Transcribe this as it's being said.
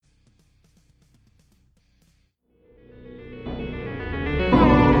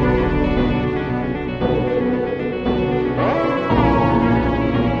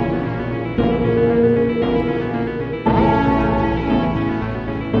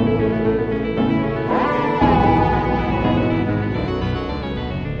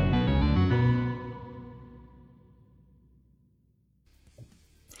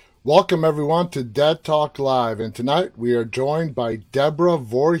Welcome everyone to Dead Talk Live, and tonight we are joined by Deborah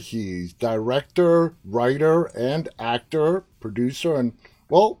Voorhees, director, writer, and actor, producer, and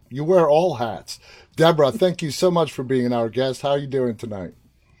well, you wear all hats. Deborah, thank you so much for being our guest. How are you doing tonight?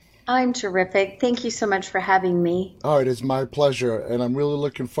 I'm terrific. Thank you so much for having me. Oh, it is my pleasure, and I'm really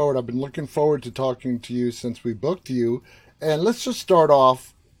looking forward. I've been looking forward to talking to you since we booked you. And let's just start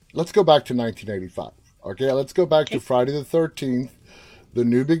off. Let's go back to 1985. Okay, let's go back to Okay. Friday the 13th, The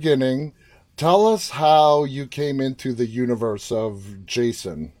New Beginning. Tell us how you came into the universe of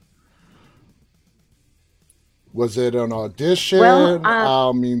Jason. Was it an Well,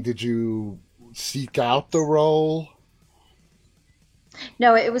 audition? Did you seek out the role?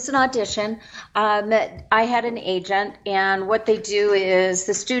 no, it was an audition. I had an agent, and what they do is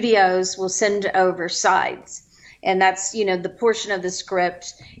the studios will send over sides. And that's, the portion of the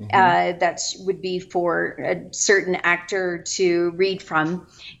script Hmm. that would be for a certain actor to read from.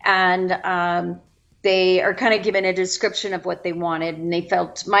 And they are kind of given a description of what they wanted. And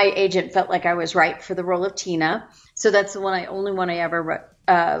my agent felt like I was right for the role of Tina. So that's the only one I ever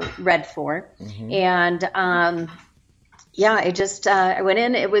read for. Hmm. And yeah, I went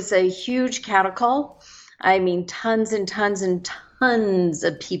in. It was a huge catacomb. I mean, tons and tons and tons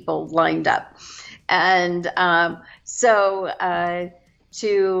of people lined up. And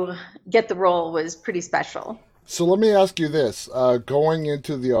to get the role was pretty special. So let me ask you this: going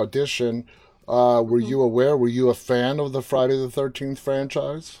into the audition, were Mhm. you aware? Were you a fan of the Friday the 13th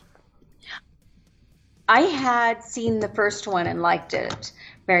franchise? I had seen the first one and liked it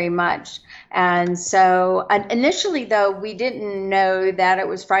very much. And so initially, though, we didn't know that it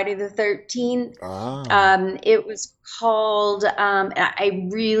was Friday the 13th. Ah, It was called I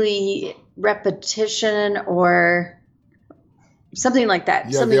really repetition or something like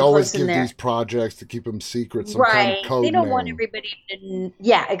that, yeah. They something always close in give there. these projects to keep them secret, some kind of Right. They code don't want name. everybody to,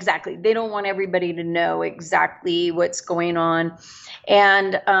 yeah, exactly. They don't want everybody to know exactly what's going on.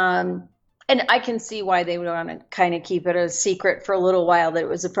 And and I can see why they would want to kind of keep it a secret for a little while that it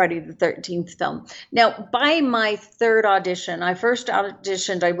was a Friday the 13th film. Now, by my third audition, I first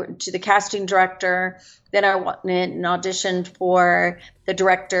auditioned, I went to the casting director, then I went and auditioned for the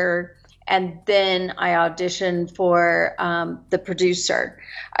director, and then I auditioned for the producer.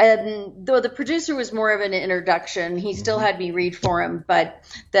 Though the producer was more of an introduction, he still Hmm. had me read for him, but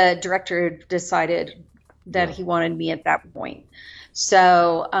the director decided that Yeah. he wanted me at that point.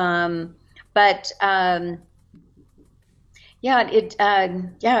 So, but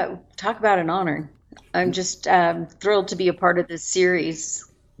yeah, talk about an honor. I'm just thrilled to be a part of this series.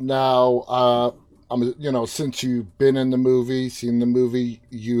 Now, since you've been in the movie, seen the movie,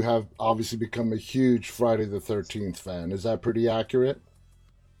 you have obviously become a huge Friday the 13th fan. Is that pretty accurate?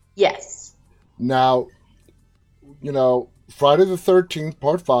 Yes, Now, Friday the 13th,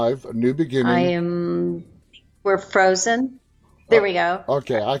 Part 5, A New I Beginning. am. We're frozen. There Uh, we go.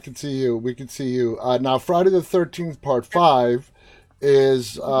 okay, I can see you. We can see you. Now, Friday the 13th, Part 5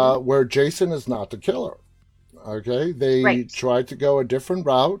 is Mhm. where Jason is not the killer. Okay, they Right. tried to go a different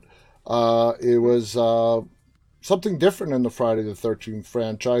route. It was something different in the Friday the 13th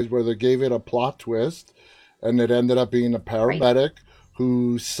franchise where they gave it a plot twist, and it ended up being a Right. paramedic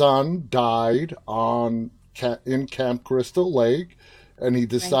whose son died in Camp Crystal Lake, and he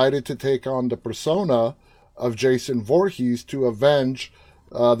Right. decided to take on the persona of Jason Voorhees to avenge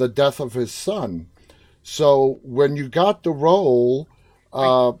the death of his son. So when you got the role,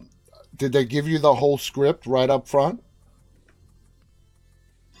 Right. uh, did they give you the whole script right up front?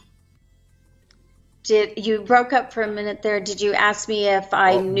 Did you broke up for a minute there? Did you ask me if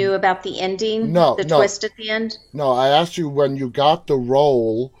I Oh, knew about the ending, no, the no, twist at the end? no. I asked you when you got the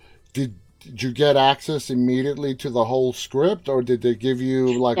role, did you get access immediately to the whole script, or did they give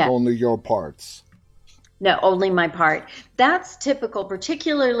you like Yeah. only your parts? No, only my part. That's typical,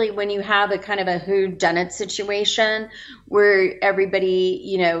 particularly when you have a kind of a whodunit situation where everybody,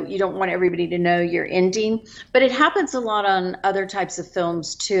 you don't want everybody to know your ending. But it happens a lot on other types of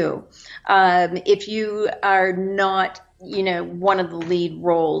films too. If you are not, one of the lead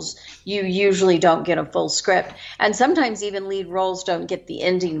roles, you usually don't get a full script. And sometimes even lead roles don't get the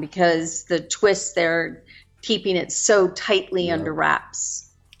ending because the twist, they're keeping it so tightly Yeah. under wraps.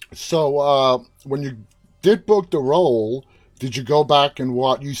 So when you did book the role, did you go back and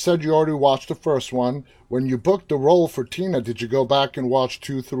watch? You said you already watched the first one. When you booked the role for Tina, did you go back and watch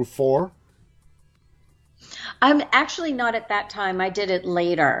 2 through 4? I'm actually not at that time. I did it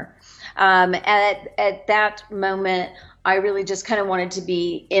later. At that moment, I really just kind of wanted to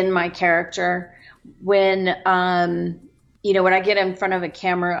be in my character. When when I get in front of a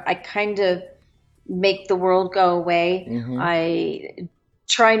camera, I kind of make the world go away. Mm-hmm. I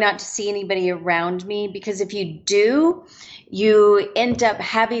try not to see anybody around me, because if you do, you end up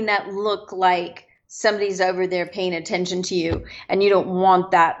having that look like somebody's over there paying attention to you, and you don't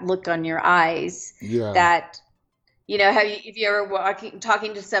want that look on your eyes. Yeah. That how if you're ever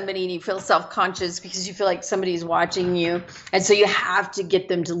talking to somebody and you feel self-conscious because you feel like somebody's watching you, and so you have to get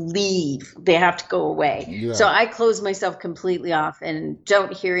them to leave. They have to go away. So Yeah. I close myself completely off and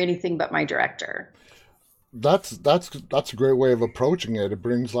don't hear anything but my director. That's a great way of approaching it. It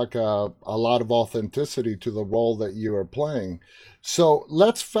brings like a lot of authenticity to the role that you are playing. So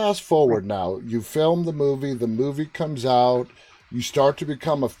let's fast Right. forward now. You film the movie comes out, you start to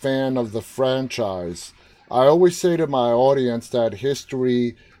become a fan of the franchise. I always say to my audience that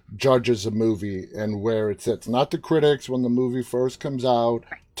history judges a movie and where it sits. Not the critics when the movie first comes out.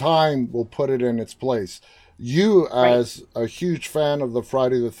 Time will put it in its place. You, Right. as a huge fan of the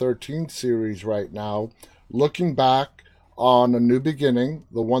Friday the 13th series right now, looking back on A New Beginning,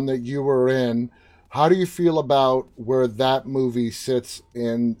 the one that you were in, how do you feel about where that movie sits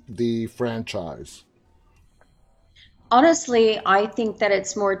in the franchise? Honestly, I think that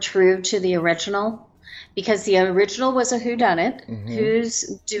it's more true to the original, because the original was a whodunit, Mm-hmm. who's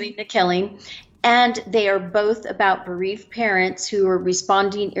doing the killing, and they are both about bereaved parents who are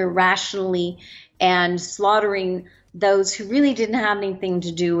responding irrationally and slaughtering those who really didn't have anything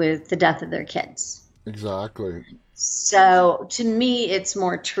to do with the death of their kids. Exactly. So to me, it's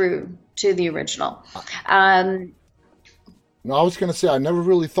more true to the original. Um, No, I was going to say, I never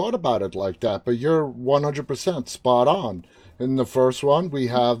really thought about it like that, but you're 100% spot on. In the first one, we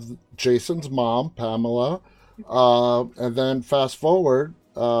have Jason's mom, Pamela, and then fast forward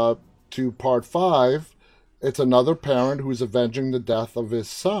to part five, it's another parent who's avenging the death of his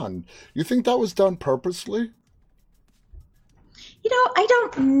son. You think that was done purposely? I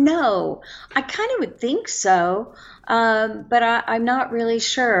don't know. I kind of would think so, but I'm not really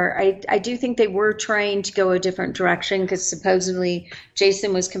sure. I do think they were trying to go a different direction because supposedly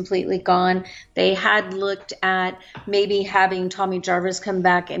Jason was completely gone. They had looked at maybe having Tommy Jarvis come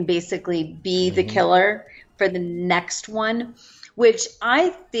back and basically be the Hmm. killer for the next one, which I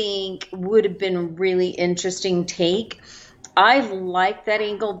think would have been a really interesting take. I like that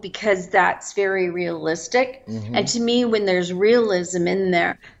angle because that's very realistic. And Hmm. to me, when there's realism in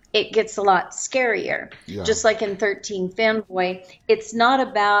there, it gets a lot scarier. Yeah. Just like in 13 Fanboy, it's not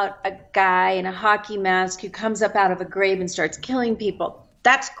about a guy in a hockey mask who comes up out of a grave and starts killing people.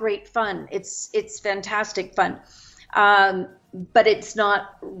 That's great fun. It's fantastic fun. But it's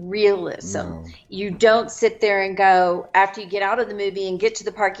not realism. No. You don't sit there and go, after you get out of the movie and get to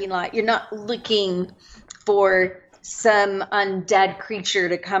the parking lot, you're not looking for some undead creature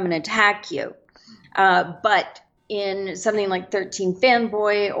to come and attack you. But in something like 13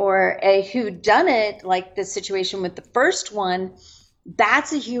 Fanboy or a Who Done It, like the situation with the first one,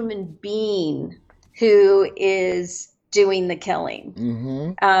 that's a human being who is doing the killing.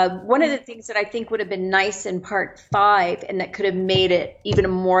 Hmm. One of the things that I think would have been nice in part five, and that could have made it even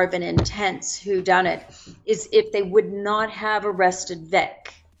more of an intense Who Done It, is if they would not have arrested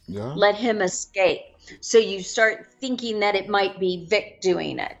Vic, Yeah. let him escape. So you start thinking that it might be Vic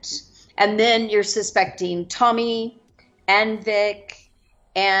doing it. And then you're suspecting Tommy and Vic.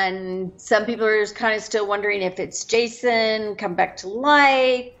 And some people are just kind of still wondering if it's Jason come back to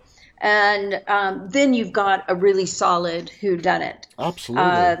life. And then you've got a really solid whodunit.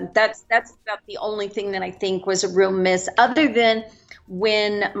 Absolutely. That's about the only thing that I think was a real miss, other than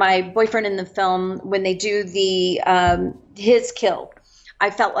when my boyfriend in the film, when they do the his kill, I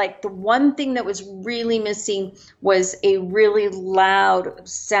felt like the one thing that was really missing was a really loud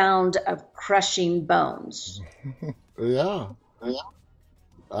sound of crushing bones. Yeah.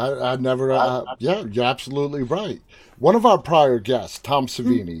 I never, yeah, you're absolutely right. One of our prior guests, Tom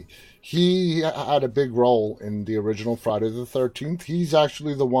Savini, he had a big role in the original Friday the 13th. He's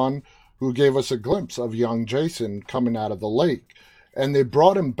actually the one who gave us a glimpse of young Jason coming out of the lake. And they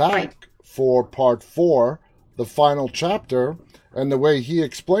brought him Right. back for part four, the final chapter. And the way he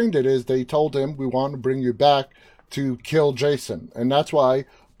explained it is they told him, we want to bring you back to kill Jason. And that's why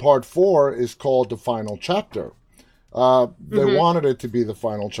part four is called the final chapter. They Hmm. wanted it to be the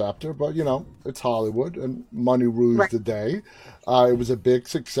final chapter, but it's Hollywood and money rules Right. the day. It was a big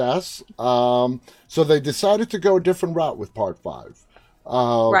success. So they decided to go a different route with part five.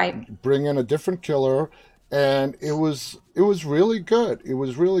 Right. Bring in a different killer, and it was really good. It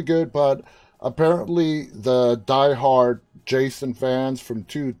was really good, but apparently the diehard Jason fans from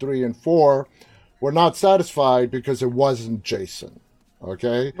two, three, and four were not satisfied because it wasn't Jason.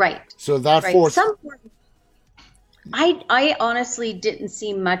 Okay, Right. so that Right. forced. I honestly didn't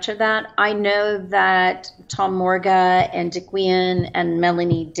see much of that. I know that Tom Morga and Dick Wien and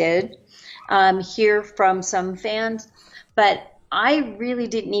Melanie did hear from some fans, but I really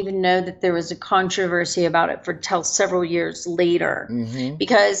didn't even know that there was a controversy about it for till several years later, Mm-hmm.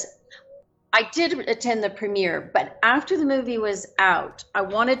 because I did attend the premiere, but after the movie was out, I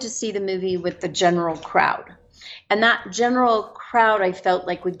wanted to see the movie with the general crowd. And that general crowd, I felt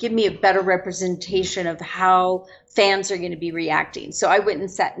like, would give me a better representation of how fans are going to be reacting. So I went and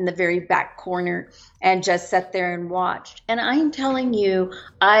sat in the very back corner and just sat there and watched. And I'm telling you,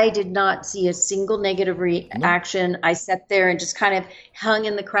 I did not see a single negative No, reaction. I sat there and just kind of hung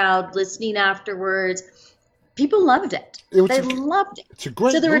in the crowd, listening afterwards. People loved it. it was They loved it. it's a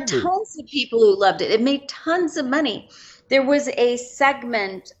So great there were movie. tons of people who loved it. It made tons of money. There was a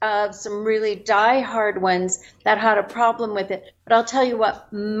segment of some really die-hard ones that had a problem with it. But I'll tell you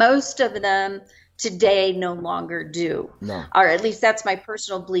what, most of them today no longer do. No. Or at least that's my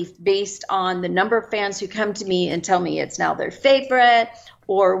personal belief based on the number of fans who come to me and tell me it's now their favorite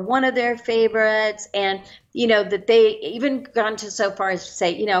or one of their favorites. And, that they even gone to so far as to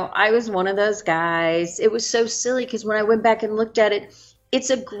say, I was one of those guys. It was so silly because when I went back and looked at it, it's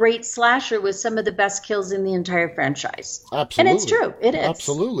a great slasher with some of the best kills in the entire franchise. And it's Absolutely. true. It is.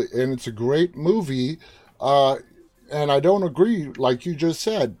 Absolutely. And it's a great movie. Uh, and I don't agree, like you just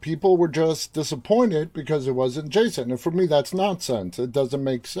said. People were just disappointed because it wasn't Jason. And for me, that's nonsense. It doesn't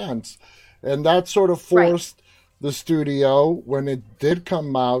make sense. And that sort of Right. forced the studio, when it did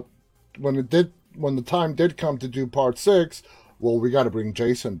come out, when the time did come to do part six, well, we got to bring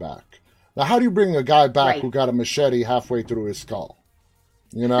Jason back. Now, how do you bring a guy back Right. who got a machete halfway through his skull?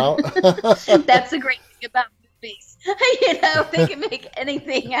 You know? That's the great thing about movies. They can make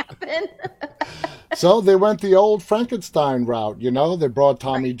anything happen. So they went the old Frankenstein route, They brought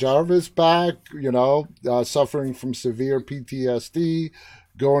Tommy Right. Jarvis back, suffering from severe PTSD,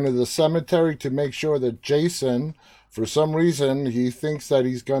 going to the cemetery to make sure that Jason, for some reason, he thinks that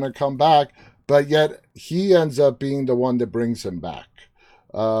he's going to come back, but yet he ends up being the one that brings him back.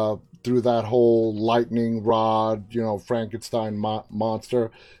 Through that whole lightning rod, Frankenstein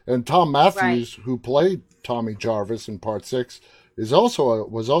monster. And Tom Right. Matthews, who played Tommy Jarvis in part six, was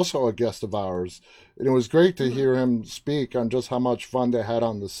also a guest of ours. And it was great to Mhm. hear him speak on just how much fun they had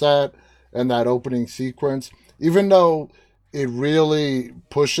on the set and that opening sequence. Even though it really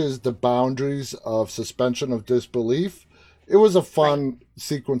pushes the boundaries of suspension of disbelief, it was a Right. fun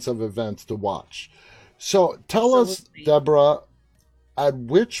sequence of events to watch. So tell us, Absolutely. Deborah, at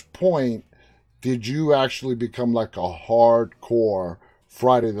which point did you actually become like a hardcore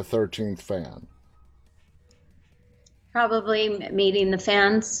Friday the 13th fan? Probably meeting the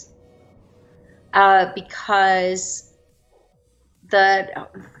fans, because the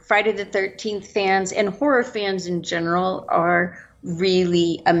Friday the 13th fans and horror fans in general are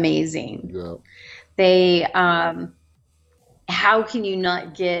really amazing. Yeah. They, how can you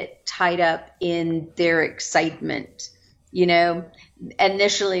not get tied up in their excitement? You know,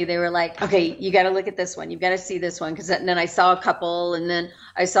 Initially they were like, okay, you got to look at this one. You've got to see this one. Because then I saw a couple and then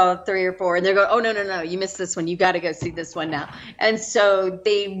I saw three or four and they're going, oh, no, no, no, you missed this one. You got to go see this one now. And so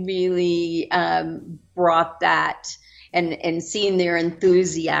they really brought that and seeing their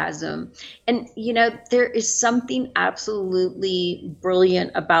enthusiasm. And, there is something absolutely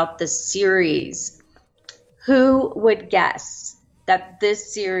brilliant about this series. Who would guess that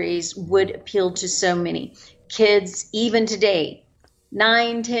this series would appeal to so many kids, even today,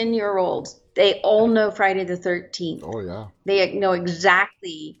 9, 10-year olds? They all know Friday the 13th. Oh, yeah. They know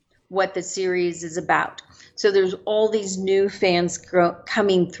exactly what the series is about. So there's all these new fans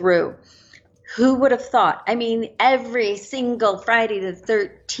coming through. Who would have thought? I mean, every single Friday the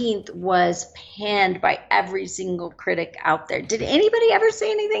 13th was panned by every single critic out there. Did anybody ever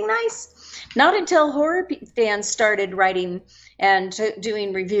say anything nice? Not until horror fans started writing and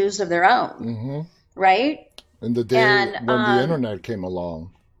doing reviews of their own, Mm-hmm. right? In the day And when the internet came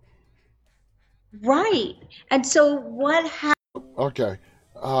along. right. And so what happened? Okay.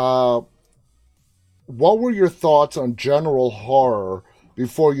 Uh, what were your thoughts on general horror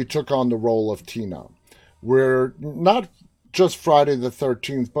before you took on the role of Tina? We're not just Friday the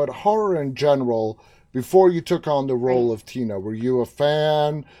 13th, but horror in general before you took on the Right. role of Tina. Were you a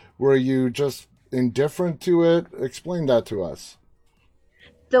fan? Were you just indifferent to it? Explain that to us.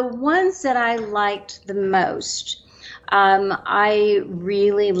 The ones that I liked the most, I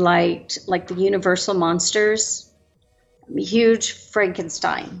really liked like the Universal monsters. I'm a huge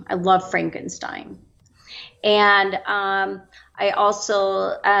Frankenstein. I love Frankenstein. And I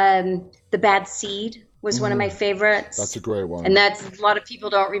also, the Bad Seed. was one of my Hmm. That's favorites. a great And one. that's a lot of people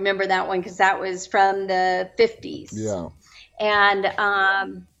don't remember that one because that was from the 50s. Yeah. And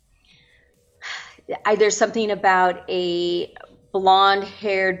there's something about a blonde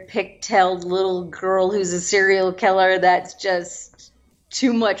haired, pigtailed little girl who's a serial killer that's just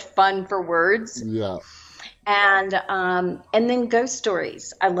too much fun for words. Yeah. And then ghost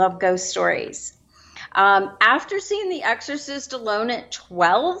stories. I love ghost stories. After seeing The Exorcist alone at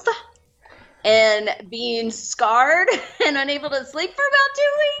 12 and being scarred and unable to sleep for about 2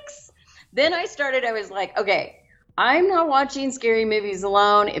 weeks, then I was like, okay, I'm not watching scary movies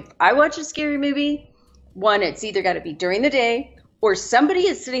alone. If I watch a scary movie, one, it's either got to be during the day or somebody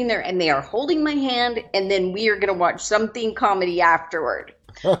is sitting there and they are holding my hand, and then we are going to watch something comedy afterward.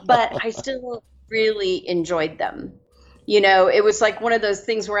 But I still really enjoyed them. It was like one of those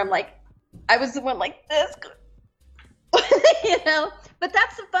things where I'm like, I was the one like this, you know. But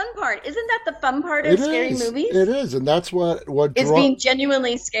that's the fun part. Isn't that the fun part It of scary is. It movies? is, and that's what It's draw. being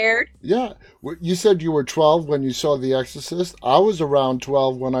genuinely scared. Yeah, you said you were 12 when you saw The Exorcist. I was around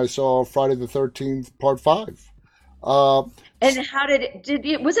 12 when I saw Friday the 13th Part 5. Uh, And how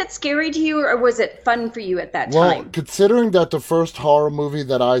was it scary to you or was it fun for you at that well, time? considering that the first horror movie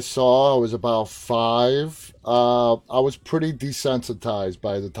that I saw, I was about 5, I was pretty desensitized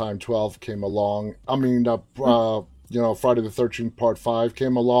by the time 12 came along. I mean, Friday the 13th Part 5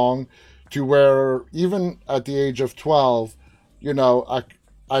 came along, to where even at the age of 12, you know, I,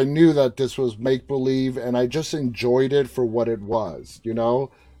 I knew that this was make believe, and I just enjoyed it for what it was,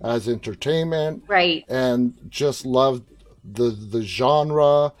 as entertainment, Right. and just loved the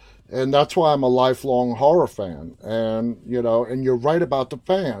genre, and that's why I'm a lifelong horror fan. And and you're right about the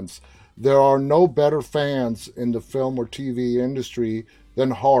fans. There are no better fans in the film or TV industry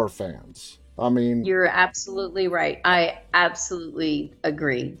than horror fans. I mean, You're absolutely right. I absolutely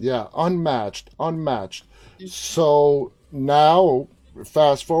agree. yeah, unmatched, unmatched. So now,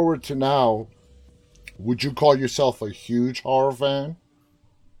 fast forward to now, would you call yourself a huge horror fan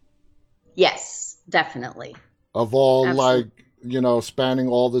Yes, definitely. of all, like, Absolutely. spanning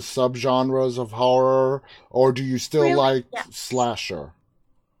all the subgenres of horror, or do you still Really? like Yes. slasher?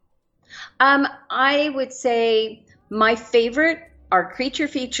 I would say my favorite are creature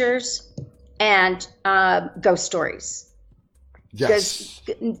features and ghost stories because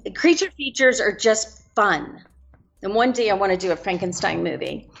Yes. creature features are just fun. And one day I want to do a Frankenstein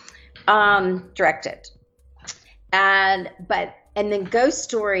movie, direct it. And then ghost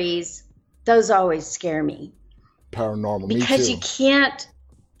stories, those always scare me Paranormal, me because you too. can't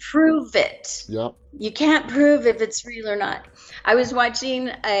prove it. Yep. You can't prove if it's real or not. I was watching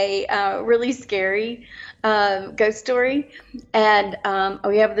a really scary ghost story, and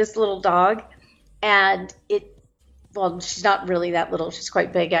we have this little dog, and well, she's not really that little. She's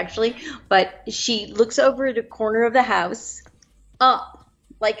quite big, actually, but she looks over at a corner of the house, up,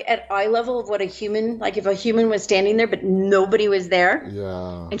 like at eye level of what a human, like if a human was standing there, but nobody was there,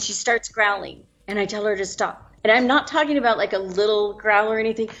 Yeah. and she starts growling, and I tell her to stop. And I'm not talking about like a little growl or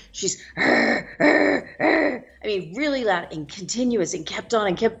anything. She's, "Arr, arr, arr." I mean, really loud and continuous, and kept on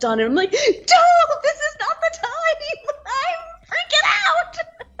and kept on. And I'm like, "Don't! This is not the time. I'm freaking out."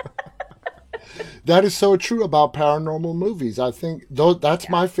 That is so true about paranormal movies. I think that's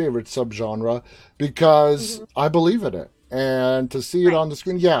Yeah. my favorite subgenre because Hmm. I believe in it. And to see it Right. on the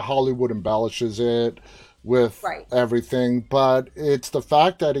screen, yeah, Hollywood embellishes it with Right. everything, but it's the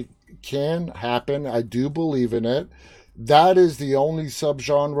fact that it can happen. I do believe in it. That is the only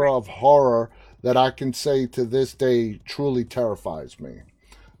subgenre Right. of horror that I can say to this day truly terrifies me.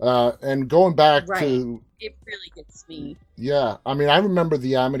 And going back Right. to, It really gets me. yeah, I mean, I remember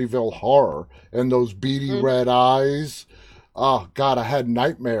the Amityville Horror and those beady Hmm. red eyes. Oh, God, I had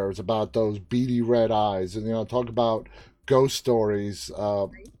nightmares about those beady red eyes. And, talk about ghost stories.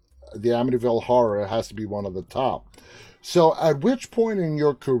 The Amityville Horror has to be one of the top. So, at which point in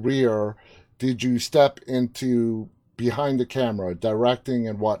your career did you step into behind the camera, directing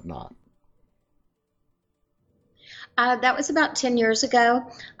and whatnot? That was about 10 years ago.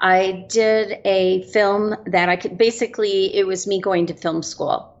 I did a film that I could basically, it was me going to film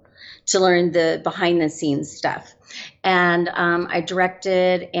school to learn the behind the scenes stuff. And I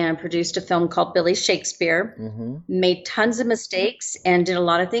directed and produced a film called Billy Shakespeare, Mm-hmm. made tons of mistakes and did a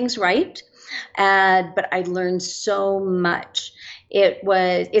lot of things right. But I learned so much.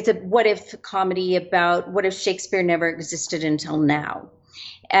 It's a what if comedy about what if Shakespeare never existed until now.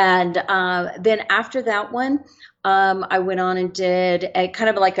 And then after that one, I went on and did a kind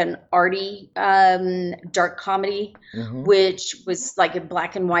of like an arty dark comedy, Mm-hmm. which was like in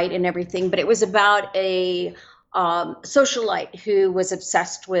black and white and everything. But it was about a socialite who was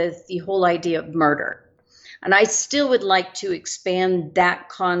obsessed with the whole idea of murder. And I still would like to expand that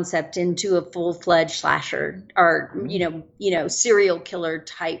concept into a full-fledged slasher or, serial killer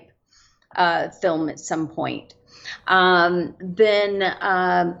type film at some point. Then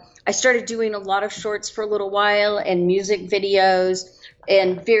I started doing a lot of shorts for a little while and music videos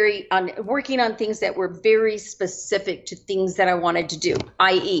and working on things that were very specific to things that I wanted to do.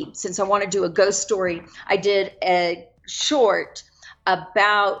 I.e., since I want to do a ghost story, I did a short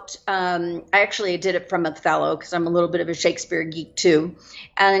about, I did it from Othello because I'm a little bit of a Shakespeare geek too.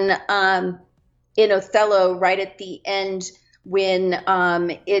 And in Othello, right at the end, when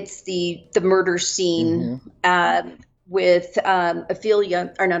it's the murder scene with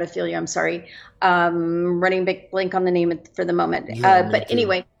Ophelia, or not Ophelia, I'm sorry, running blank on the name for the moment. But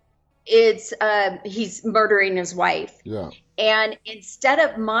anyway, it's he's murdering his wife. Yeah. And instead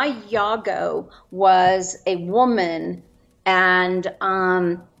of my Iago was a woman and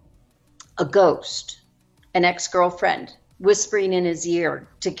a ghost, an ex-girlfriend, whispering in his ear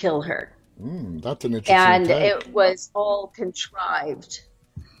to kill her. That's an interesting And take. it was all contrived.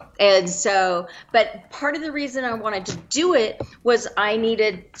 And so, but part of the reason I wanted to do it was I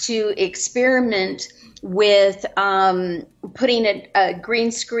needed to experiment with putting a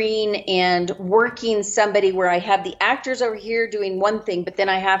green screen and working somebody where I have the actors over here doing one thing, but then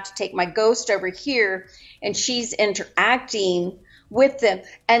I have to take my ghost over here and she's interacting with them.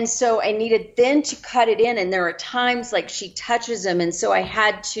 And so I needed then to cut it in. And there are times like she touches them. And so I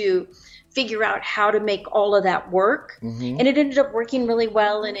had to figure out how to make all of that work. And it ended up working really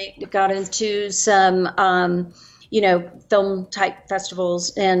well. And it got into some, film type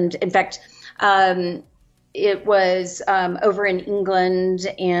festivals. And in fact, it was over in England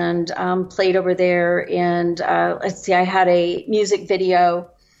and played over there. And I had a music video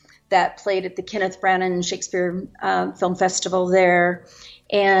that played at the Kenneth Branagh Shakespeare Film Festival there.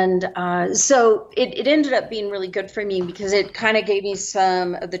 And so it ended up being really good for me because it kind of gave me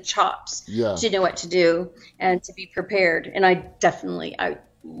some of the chops to know what to do and to be prepared. And I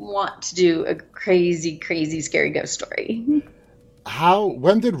want to do a crazy, crazy, scary ghost story.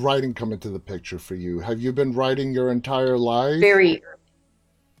 When did writing come into the picture for you? Have you been writing your entire life? Very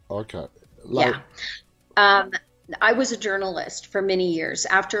early. Okay. I was a journalist for many years.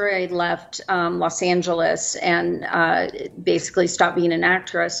 After I left Los Angeles and basically stopped being an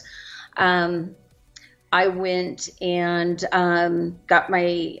actress, I went and got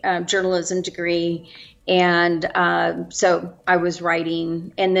my journalism degree. And so I was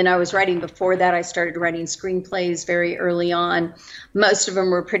writing. And then I was writing before that. I started writing screenplays very early on. Most of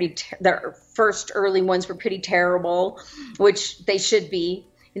them were the first early ones were pretty terrible, which they should be.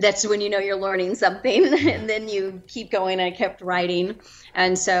 That's when you know you're learning something, and then you keep going. I kept writing.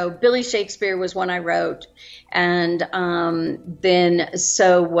 And so Billy Shakespeare was one I wrote. And then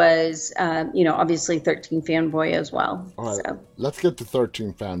so was, obviously 13 Fanboy as well. All right, so. Let's get to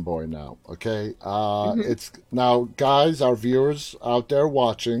 13 Fanboy now, okay? It's now, guys, our viewers out there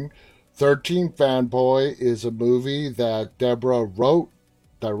watching, 13 Fanboy is a movie that Deborah wrote,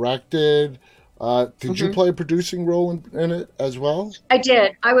 directed. Did you play a producing role in it as well? I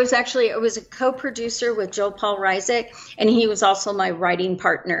did. I was a co-producer with Joel Paul Reisig, and he was also my writing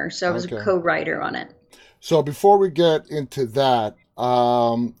partner. So I was a co-writer on it. So before we get into that,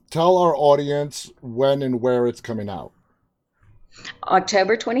 tell our audience when and where it's coming out.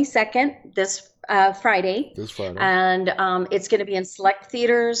 October 22nd, this Friday. This Friday. And it's going to be in select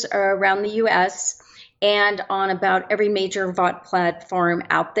theaters around the U.S., and on about every major VOD platform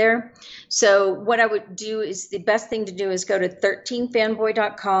out there. So what I would do is the best thing to do is go to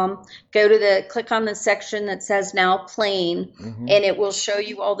 13fanboy.com, click on the section that says now playing, and it will show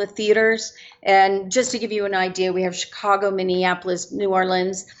you all the theaters. And just to give you an idea, we have Chicago, Minneapolis, New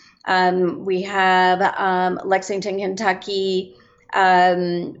Orleans. We have Lexington, Kentucky,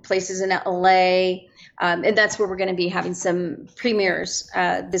 places in LA. And that's where we're going to be having some premieres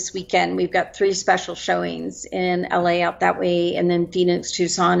this weekend. We've got 3 special showings in LA out that way, and then Phoenix,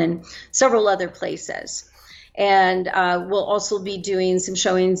 Tucson, and several other places. And we'll also be doing some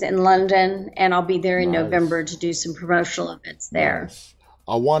showings in London, and I'll be there in November to do some promotional events there. Nice.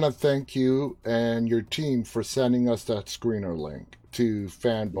 I want to thank you and your team for sending us that screener link to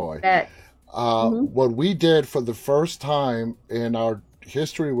Fanboy. What we did for the first time in our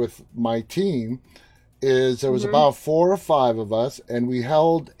history with my team is there was about 4 or 5 of us, and we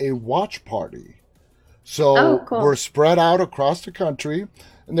held a watch party. So cool. We're spread out across the country,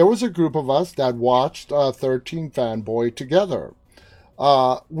 and there was a group of us that watched 13 Fanboy together.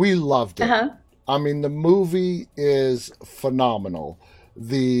 We loved it. I mean, the movie is phenomenal.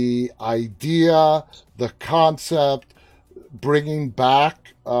 The idea, the concept, bringing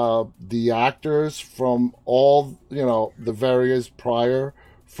back the actors from all, the various prior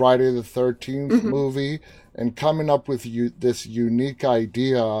Friday the 13th Hmm. movie and coming up with this unique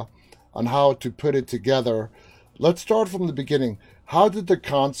idea on how to put it together. Let's start from the beginning. How did the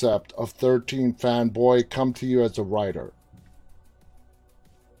concept of 13 Fanboy come to you as a writer?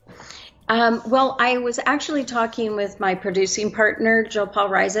 Well, I was actually talking with my producing partner, Joe Paul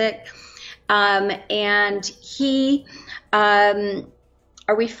Reisig, and he, um,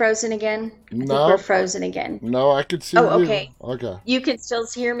 are we frozen again? I think we're No, frozen again. no, I could see Oh, you. okay. Okay. You can still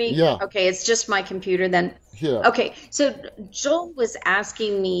hear me? Yeah, Okay, it's just my computer then. yeah. Okay, so Joel was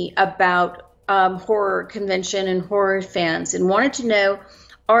asking me about horror convention and horror fans and wanted to know,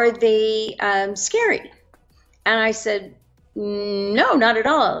 are they scary? And I said, no, not at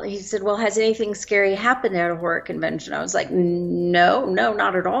all. He said, well, has anything scary happened at a horror convention? I was like, no, no,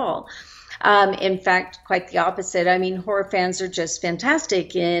 not at all. In fact, quite the opposite. I mean, horror fans are just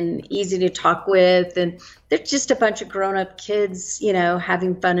fantastic and easy to talk with, and they're just a bunch of grown-up kids,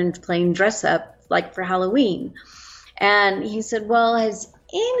 having fun and playing dress up like for Halloween. And he said, well, has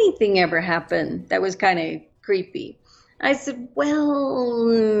anything ever happened that was kind of creepy? I said,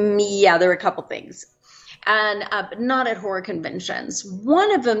 well, yeah, there were a couple things. And but not at horror conventions.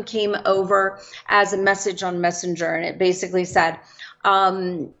 One of them came over as a message on Messenger, and it basically said,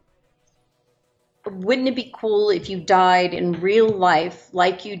 um, wouldn't it be cool if you died in real life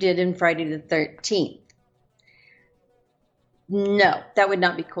like you did in Friday the 13th? No, that would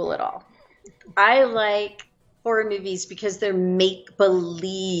not be cool at all. I like horror movies because they're make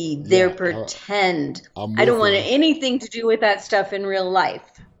believe, they're Yeah, pretend. I'm I don't with want you. anything to do with that stuff in real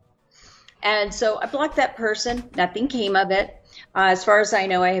life. And so I blocked that person. Nothing came of it. As far as I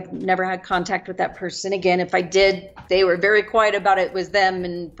know, I have never had contact with that person again. If I did, they were very quiet about it. It was them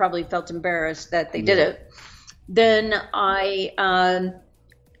and probably felt embarrassed that they did Yeah. it. Then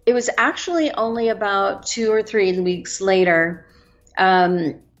it was actually only about 2 or 3 weeks later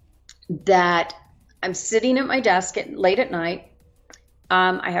um, that I'm sitting at my desk late at night.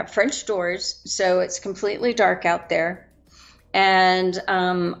 I have French doors, so it's completely dark out there. And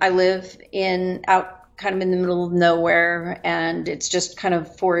I live out kind of in the middle of nowhere, and it's just kind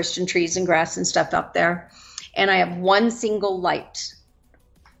of forest and trees and grass and stuff out there. And I have one single light,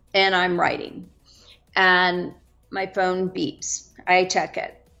 and I'm writing, and my phone beeps. I check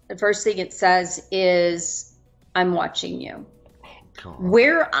it. The first thing it says is, I'm watching you. God.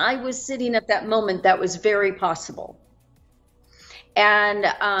 Where I was sitting at that moment, that was very possible. And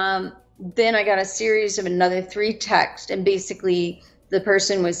then I got a series of another 3 texts, and basically the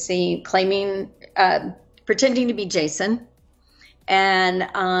person was pretending to be Jason,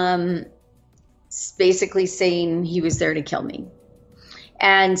 and basically saying he was there to kill me.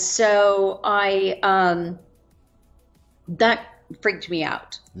 And so that freaked me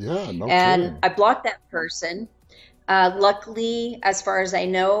out. Yeah, no And kidding. I blocked that person. Luckily, as far as I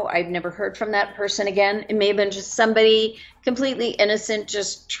know, I've never heard from that person again. It may have been just somebody completely innocent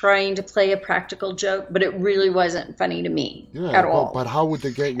just trying to play a practical joke, but it really wasn't funny to me Yeah, at but all. how would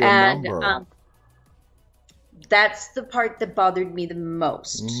they get your And number? that's the part that bothered me the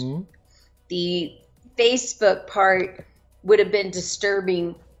most. Hmm. The Facebook part would have been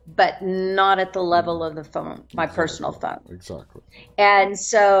disturbing, but not at the level of the phone, my personal Exactly. phone. Exactly. And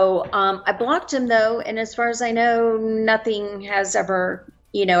so I blocked him though, and as far as I know, nothing has ever,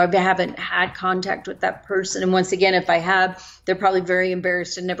 I haven't had contact with that person. And once again, if I have, they're probably very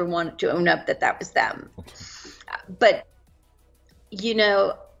embarrassed and never wanted to own up that that was them. But, you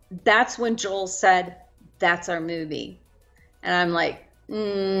know, that's when Joel said, that's our movie. And I'm like, no,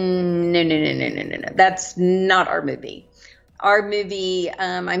 no, no, no, no, no, no. That's not our movie. Our movie,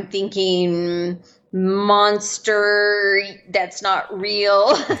 I'm thinking monster that's not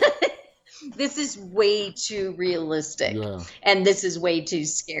real. This is way too realistic, Yeah. and this is way too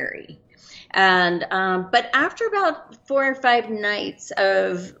scary. And but after about 4 or 5 nights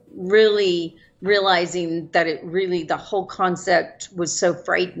of really realizing that the whole concept was so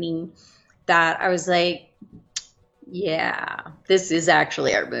frightening, that I was like, yeah, this is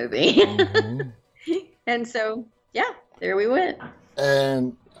actually our movie. Hmm. And so, yeah, there we went.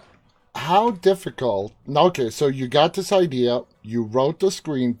 And how difficult? Okay, so you got this idea, you wrote the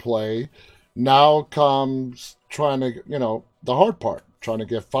screenplay. Now comes trying to, the hard part, trying to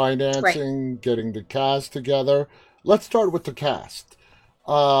get Right. financing, getting the cast together. Let's start with the cast.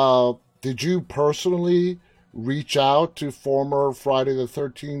 Uh, did you personally reach out to former Friday the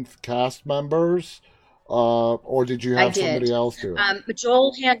 13th cast members? Or did you I have somebody did. else do it? But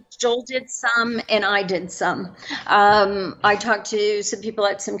Joel did some, and I did some. I talked to some people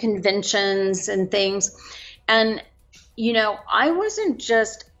at some conventions and things, and I wasn't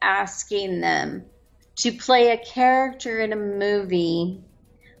just asking them to play a character in a movie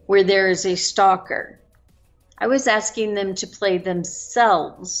where there is a stalker. I was asking them to play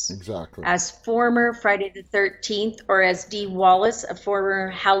themselves. Exactly. As former Friday the 13th, or as Dee Wallace, a former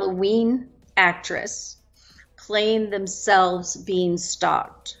Halloween actress, playing themselves being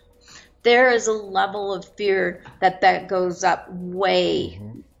stalked. There is a level of fear that goes up way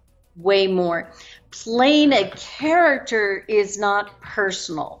more. Playing a character is not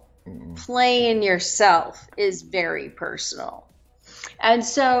personal. Playing yourself is very personal. And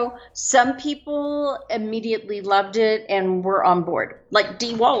so some people immediately loved it and were on board. Like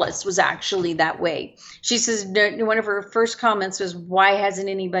Dee Wallace was actually that way. She says one of her first comments was, "Why hasn't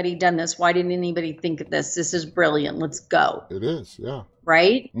anybody done this? Why didn't anybody think of this? This is brilliant. Let's go." It is, yeah.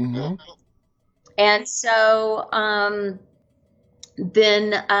 Right? Mm-hmm. And so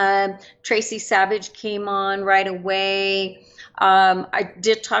then Tracy Savage came on right away. I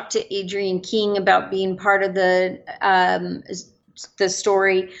did talk to Adrienne King about being part of the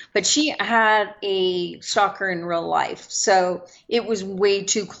story, but she had a stalker in real life, so it was way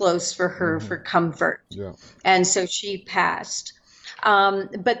too close for her for comfort. Yeah. And so she passed.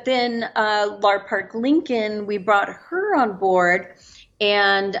 But then Lar Park Lincoln, we brought her on board,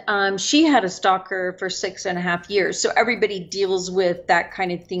 and she had a stalker for 6.5 years. So everybody deals with that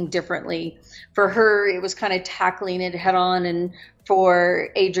kind of thing differently. For her, it was kind of tackling it head on, and for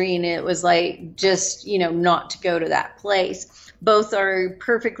Adrienne, it was like just, not to go to that place. Both are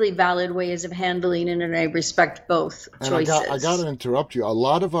perfectly valid ways of handling it, and I respect both choices. I got to interrupt you. A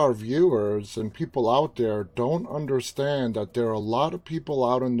lot of our viewers and people out there don't understand that there are a lot of people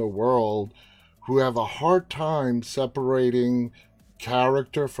out in the world who have a hard time separating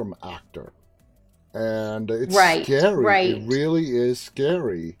character from actor. And it's scary. Right. It really is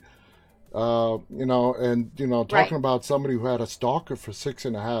scary. Talking about somebody who had a stalker for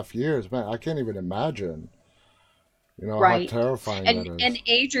 6.5 years, man, I can't even imagine. How terrifying that is. And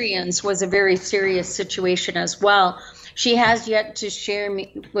Adrienne's was a very serious situation as well. She has yet to share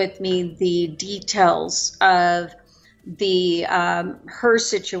with me the details of the her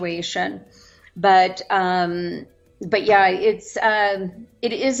situation, but yeah,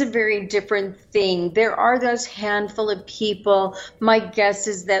 it is a very different thing. There are those handful of people. My guess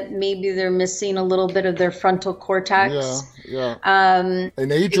is that maybe they're missing a little bit of their frontal cortex. Yeah. And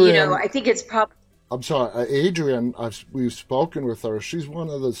Adrienne, I think it's probably. I'm sorry, Adrienne, we've spoken with her. She's one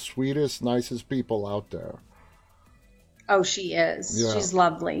of the sweetest, nicest people out there. Oh, she is. Yeah. She's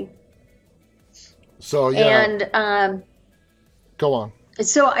lovely. So, yeah. And go on.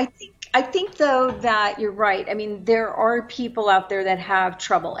 So I think though that you're right. I mean, there are people out there that have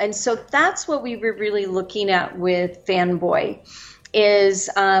trouble. And so that's what we were really looking at with Fanboy is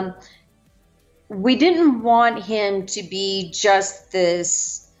we didn't want him to be just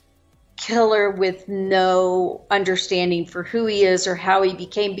this killer with no understanding for who he is or how he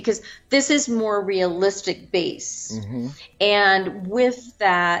became, because this is more realistic base. And with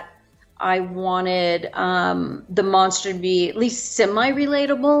that, I wanted the monster to be at least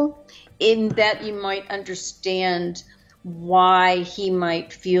semi-relatable, in that you might understand why he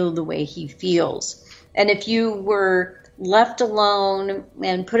might feel the way he feels. And if you were left alone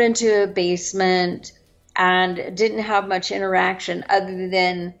and put into a basement and didn't have much interaction other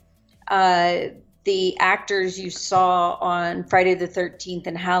than the actors you saw on Friday the 13th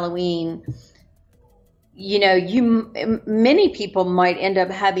and Halloween, many people might end up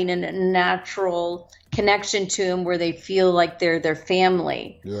having a natural connection to him where they feel like they're their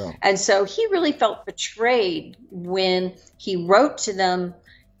family. Yeah. And so he really felt betrayed when he wrote to them,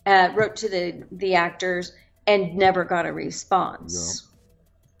 wrote to the actors, and never got a response.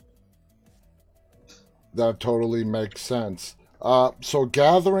 Yeah. That totally makes sense. So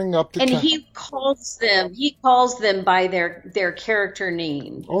gathering up the he calls them by their character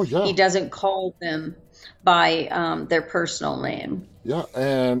name. Oh yeah. He doesn't call them by their personal name. Yeah,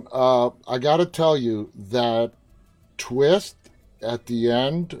 and I got to tell you that twist at the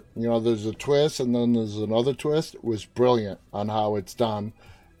end, there's a twist and then there's another twist, was brilliant on how it's done.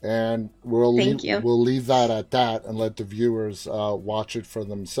 And we'll leave that at that and let the viewers watch it for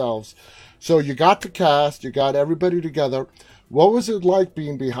themselves. So you got the cast, you got everybody together. What was it like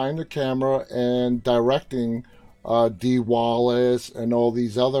being behind the camera and directing Dee Wallace and all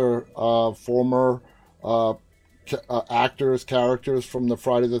these other former actors, characters from the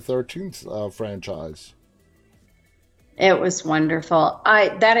Friday the 13th franchise? It was wonderful.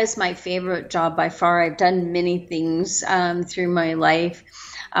 That is my favorite job by far. I've done many things through my life.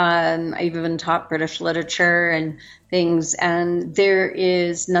 I've even taught British literature and things, and there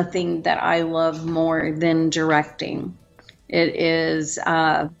is nothing that I love more than directing. It is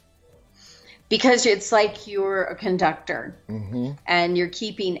because it's like you're a conductor and you're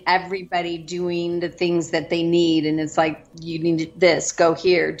keeping everybody doing the things that they need. And it's like, you need this, go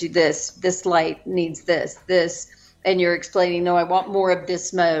here, do this, this light needs this. And you're explaining, no, I want more of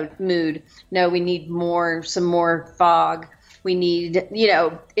this mood. No, we need some more fog. We need,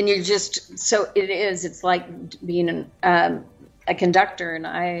 and you're just, so it's like being a conductor, and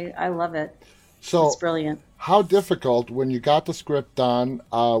I love it. So it's brilliant. How difficult, when you got the script done,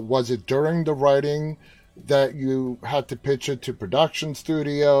 was it during the writing that you had to pitch it to production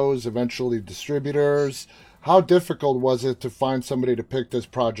studios, eventually distributors? How difficult was it to find somebody to pick this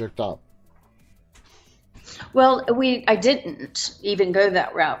project up? Well, I didn't even go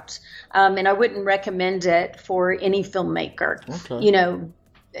that route, and I wouldn't recommend it for any filmmaker. Okay.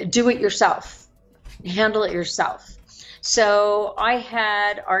 Do it yourself, handle it yourself. So I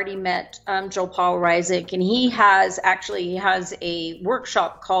had already met Joel Paul Reisig, and he has a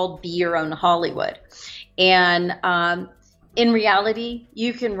workshop called Be Your Own Hollywood. And in reality,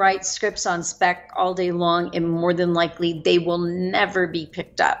 you can write scripts on spec all day long, and more than likely they will never be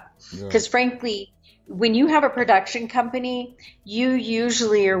picked up. Because frankly, when you have a production company, you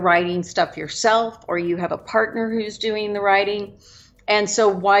usually are writing stuff yourself, or you have a partner who's doing the writing. And so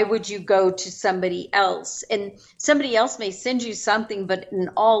why would you go to somebody else? And somebody else may send you something, but in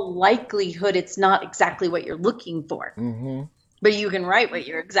all likelihood, it's not exactly what you're looking for. Mm-hmm. But you can write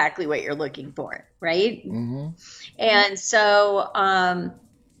exactly what you're looking for, right? Mm-hmm. And so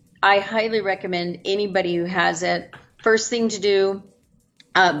I highly recommend anybody who has it, first thing to do,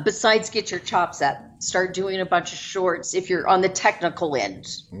 besides get your chops up, start doing a bunch of shorts. If you're on the technical end,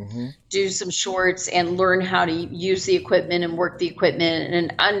 do some shorts and learn how to use the equipment and work the equipment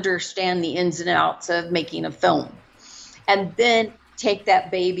and understand the ins and outs of making a film. And then take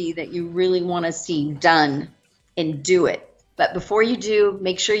that baby that you really want to see done and do it. But before you do,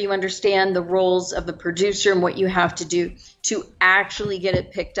 make sure you understand the roles of the producer and what you have to do to actually get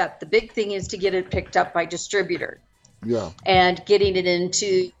it picked up. The big thing is to get it picked up by distributor. Yeah. And getting it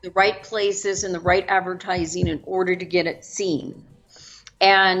into the right places and the right advertising in order to get it seen.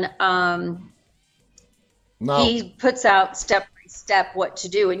 And he puts out step by step what to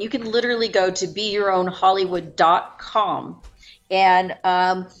do. And you can literally go to BeYourOwnHollywood.com and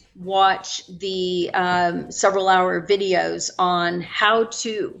watch the several hour videos on how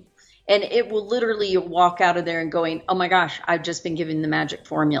to. And it will literally, you'll walk out of there and going, oh my gosh, I've just been given the magic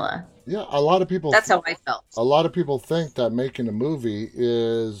formula. Yeah, a lot of people. That's how I felt. A lot of people think that making a movie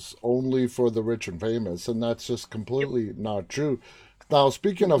is only for the rich and famous, and that's just completely not true. Now,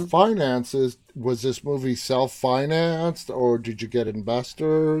 speaking of finances, was this movie self-financed, or did you get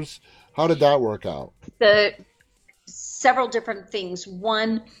investors? How did that work out? Several different things.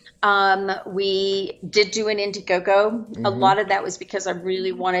 One, we did do an Indiegogo. A lot of that was because I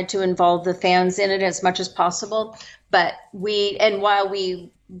really wanted to involve the fans in it as much as possible. But while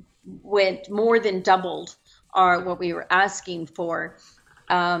we went more than doubled what we were asking for,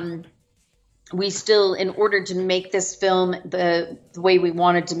 we still, in order to make this film the way we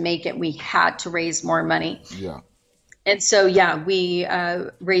wanted to make it, we had to raise more money. Yeah. And so, we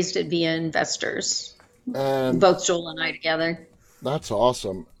raised it via investors, and both Joel and I together. That's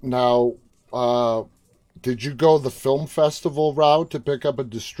awesome. Now, did you go the film festival route to pick up a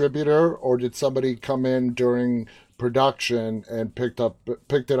distributor, or did somebody come in during production and picked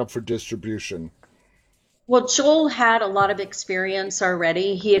it up for distribution? Well, Joel had a lot of experience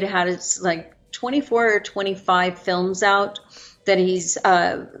already. He had like 24 or 25 films out that he's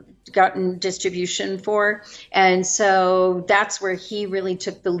gotten distribution for. And so that's where he really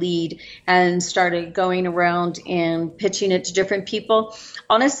took the lead and started going around and pitching it to different people.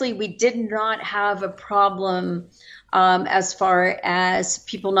 Honestly, we did not have a problem as far as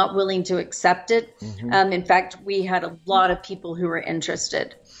people not willing to accept it. In fact, we had a lot of people who were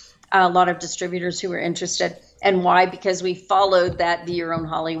interested, a lot of distributors who were interested. And why? Because we followed that Be Your Own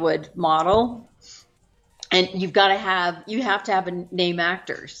Hollywood model. And you have to have name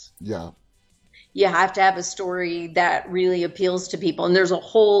actors. Yeah. You have to have a story that really appeals to people. And there's a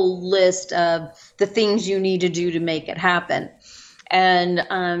whole list of the things you need to do to make it happen.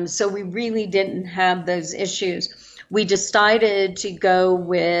 And so we really didn't have those issues. We decided to go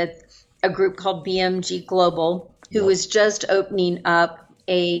with a group called BMG Global, who was just opening up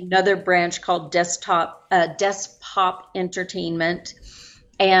another branch called Desktop Entertainment.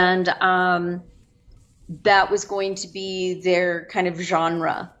 And that was going to be their kind of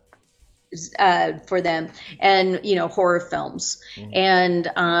genre for them, and horror films. And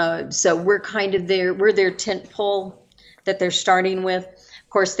so we're kind of we're their tent pole that they're starting with.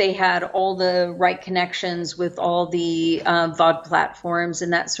 course, they had all the right connections with all the VOD platforms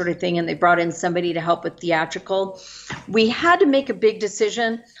and that sort of thing, and they brought in somebody to help with theatrical. We had to make a big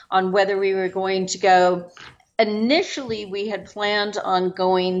decision on whether we were going to go. Initially, we had planned on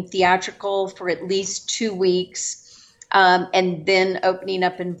going theatrical for at least 2 weeks, and then opening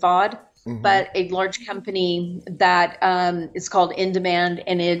up in VOD. Hmm. But a large company that is called In Demand,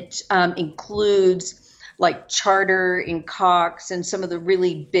 and it includes like Charter and Cox and some of the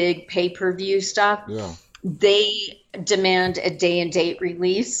really big pay-per-view stuff. Yeah. They demand a day and date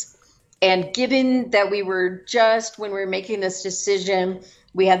release. And given that we were just when we were making this decision,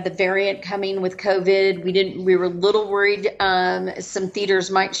 we had the variant coming with COVID. We were a little worried some theaters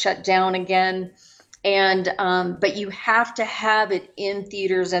might shut down again. And but you have to have it in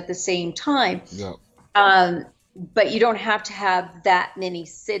theaters at the same time. Yeah. But you don't have to have that many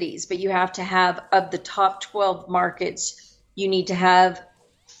cities, but you have to have, of the top 12 markets, you need to have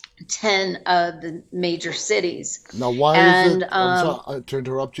 10 of the major cities. Now, why is And it? I'm sorry to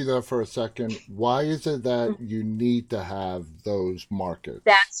interrupt you there for a second. Why is it that you need to have those markets?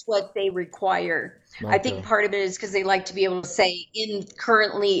 that's what they require. I think Okay. part of it is because they like to be able to say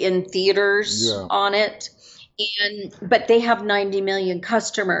currently in theaters Yeah. on it. And but they have 90 million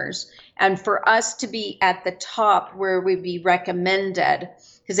customers. And for us to be at the top where we'd be recommended,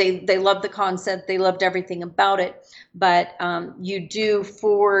 because they love the concept, they loved everything about it. But you do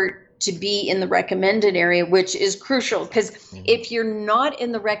for to be in the recommended area, which is crucial. Because Hmm. if you're not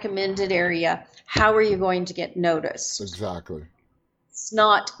in the recommended area, how are you going to get noticed? Exactly. It's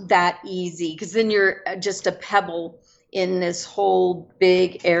not that easy because then you're just a pebble in this whole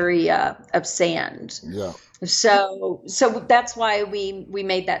big area of sand. Yeah. So that's why we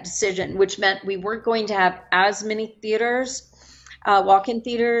made that decision, which meant we weren't going to have as many theaters, walk-in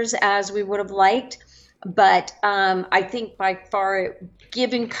theaters, as we would have liked. But I think by far,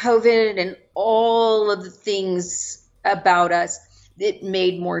 given COVID and all of the things about us, it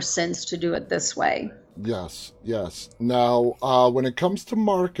made more sense to do it this way. Yes. Yes. Now, when it comes to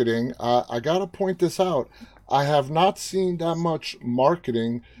marketing, I gotta point this out. I have not seen that much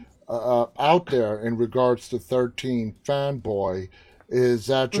marketing out there in regards to 13 Fanboy. Is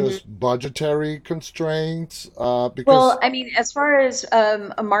that Mhm. just budgetary constraints? Well, Because I mean, as far as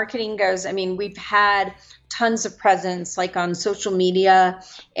marketing goes, I mean, we've had tons of presence like on social media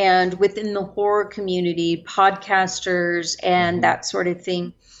and within the horror community, podcasters and Mhm. that sort of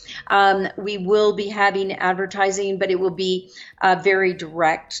thing. We will be having advertising, but it will be very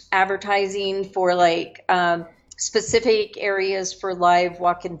direct advertising for like specific areas for live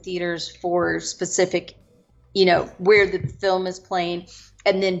walk-in theaters for specific, where the film is playing,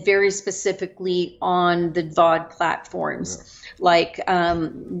 and then very specifically on the VOD Yeah. platforms, like,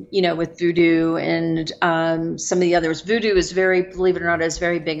 with Vudu and some of the others. Vudu is very, believe it or not, is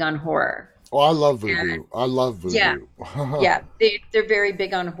very big on horror. Oh, I love And Voodoo. I love yeah, Voodoo. yeah, they're very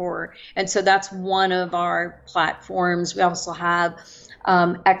big on horror. And so that's one of our platforms. We also have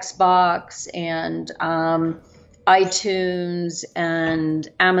Xbox and iTunes and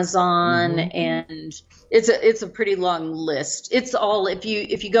Amazon, Hmm. and it's a pretty long list. It's all, if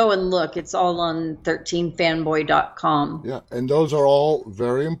you go and look, it's all on 13fanboy.com. Yeah, and those are all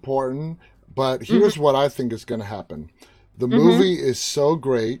very important. But Mm-hmm. here's what I think is going to happen. The movie Mm-hmm. is so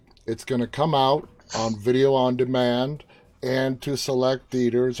great, it's going to come out on video on demand and to select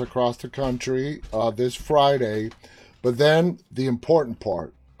theaters across the country this Friday. But then the important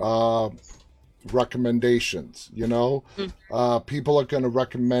part, recommendations. People are going to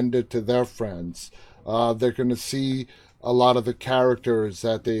recommend it to their friends. They're going to see a lot of the characters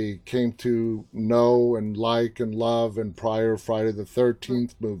that they came to know and like and love in prior Friday the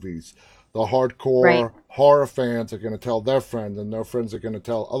 13th movies. The Right. hardcore horror fans are going to tell their friends, and their friends are going to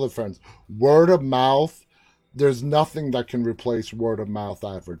tell other friends. Word of mouth, there's nothing that can replace word of mouth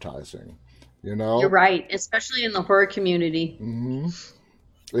advertising, you You're know? right, especially in the horror community. Hmm.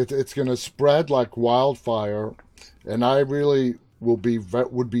 It's going to spread like wildfire, and I really would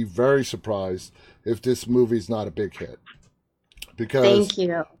be very surprised if this movie's not a big hit because Thank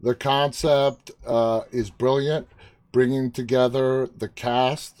you. the concept is brilliant. Bringing together the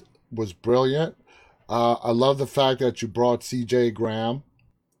cast was brilliant. I love the fact that you brought C.J. Graham,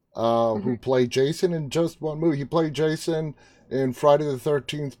 Hmm. who played Jason in just one movie. He played Jason in Friday the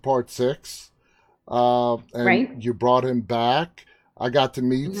 13th, Part 6, and Right. you brought him back. I got to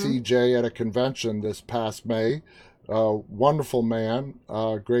meet Hmm. CJ at a convention this past May. Wonderful man,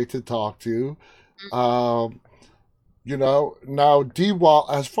 great to talk to. Uh, now D Wall,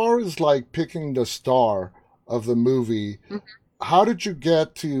 as far as like picking the star of the movie, how did you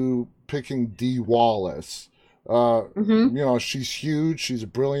get to picking Dee Wallace? Hmm. She's huge. She's a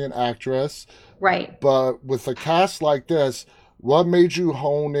brilliant actress. Right. But with a cast like this, what made you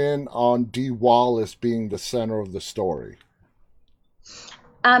hone in on Dee Wallace being the center of the story?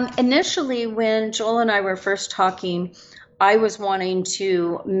 Initially, when Joel and I were first talking, I was wanting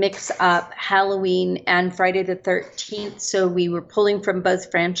to mix up Halloween and Friday the 13th. So we were pulling from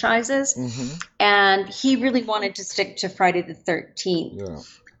both franchises. Mm-hmm. And he really wanted to stick to Friday the 13th. Yeah.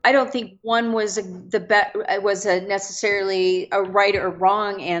 I don't think one was necessarily a right or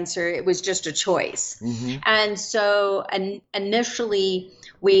wrong answer. It was just a choice. Mm-hmm. And so initially,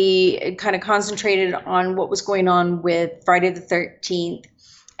 we kind of concentrated on what was going on with Friday the 13th.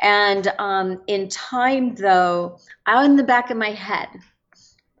 And in time, though, out in the back of my head,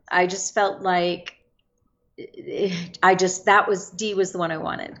 I just felt like Dee was the one I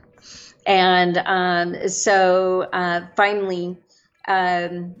wanted. And so finally,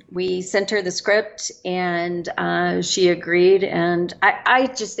 we sent her the script, and she agreed. And I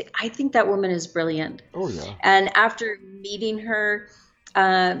think that woman is brilliant. Oh, yeah. And after meeting her,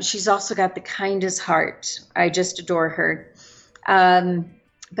 she's also got the kindest heart. I just adore her.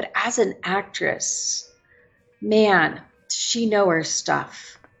 But as an actress, man, she know her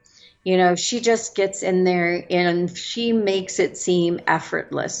stuff. She just gets in there and she makes it seem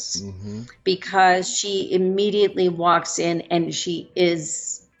effortless, Mm-hmm. because she immediately walks in and she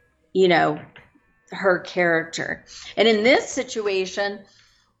is, her character. And in this situation,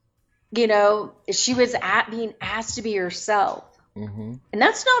 she was being asked to be herself. Mm-hmm. And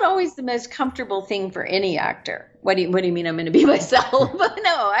that's not always the most comfortable thing for any actor. What do you mean I'm going to be myself?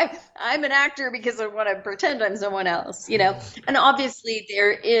 No, I'm an actor because I want to pretend I'm someone else, And obviously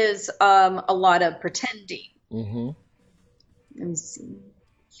there is a lot of pretending. Mm-hmm. Let me see.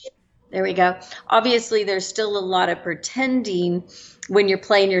 There we go. Obviously there's still a lot of pretending when you're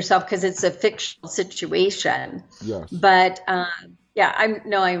playing yourself because it's a fictional situation. Yes. But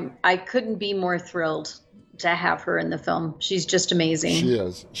I couldn't be more thrilled to have her in the film. She's just amazing. She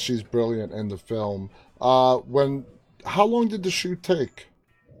is. She's brilliant in the film. How long did the shoot take?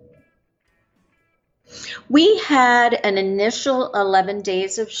 We had an initial 11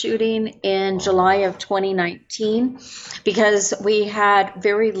 days of shooting in July of 2019 because we had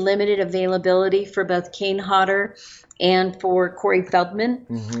very limited availability for both Kane Hodder and for Corey Feldman.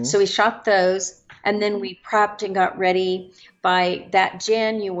 Mm-hmm. So we shot those, and then we prepped and got ready by that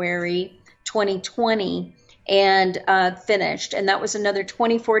January 2020 and finished. And that was another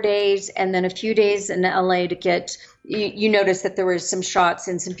 24 days and then a few days in LA to get, you noticed that there were some shots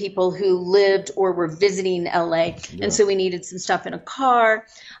and some people who lived or were visiting LA. Yeah. And so we needed some stuff in a car.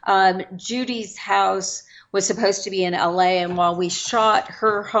 Judy's house was supposed to be in LA. And while we shot,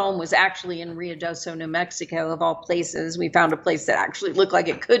 her home was actually in Ruidoso, New Mexico, of all places. We found a place that actually looked like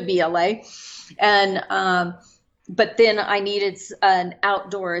it could be LA. And, but then I needed an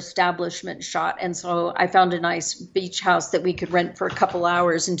outdoor establishment shot. And so I found a nice beach house that we could rent for a couple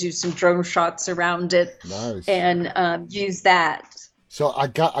hours and do some drone shots around it. Nice. And use that. So I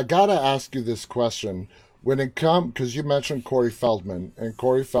gotta ask you this question. When it comes, because you mentioned Corey Feldman, and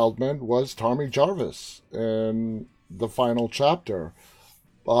Corey Feldman was Tommy Jarvis in the final chapter.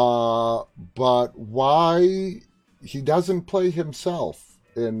 But why he doesn't play himself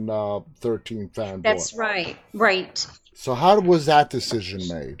in 13 Fanboy? That's right. Right. So how was that decision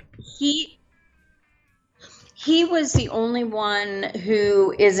made? He was the only one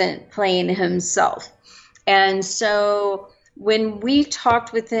who isn't playing himself. And so when we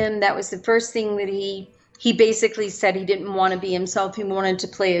talked with him, that was the first thing that he basically said he didn't want to be himself. He wanted to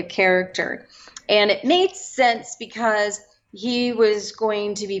play a character. And it made sense because he was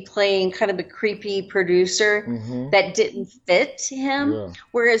going to be playing kind of a creepy producer that didn't fit him. Yeah.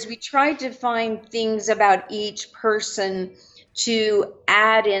 Whereas we tried to find things about each person to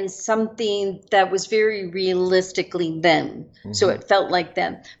add in something that was very realistically them. So it felt like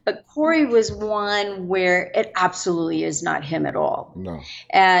them. But Corey was one where it absolutely is not him at all. No.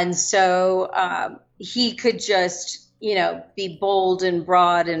 And so he could just, be bold and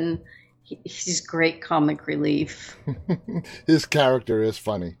broad, and he's great comic relief. His character is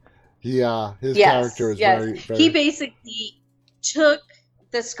funny. His character is very, very... He basically took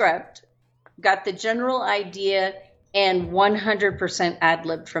the script, got the general idea, and 100%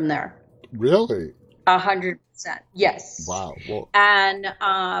 ad-libbed from there. Really? 100%. Yes. Wow. Well,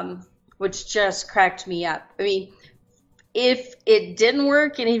 and which just cracked me up. I mean, if it didn't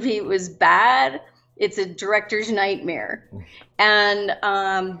work and if it was bad, it's a director's nightmare. And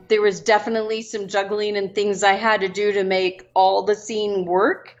there was definitely some juggling and things I had to do to make all the scene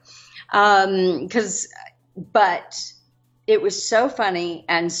work. But it was so funny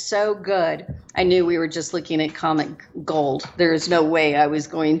and so good. I knew we were just looking at comic gold. There is no way I was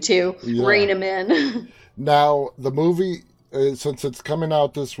going to Yeah. rein him in. Now, the movie, since it's coming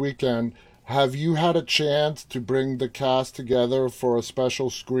out this weekend, have you had a chance to bring the cast together for a special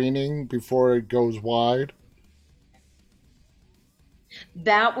screening before it goes wide?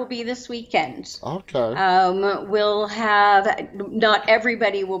 That will be this weekend. Okay. We'll have, not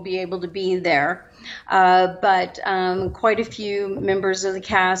everybody will be able to be there, but quite a few members of the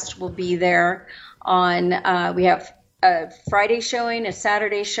cast will be there on, we have a Friday showing, a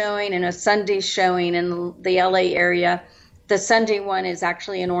Saturday showing, and a Sunday showing in the LA area. The Sunday one is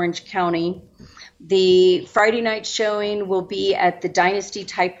actually in Orange County. The Friday night showing will be at the Dynasty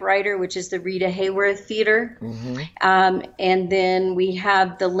Typewriter, which is the Rita Hayworth Theater. Mm-hmm. And then we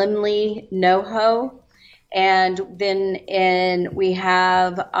have the Limley NoHo. And then we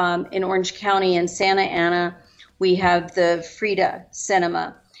have in Orange County and Santa Ana, we have the Frida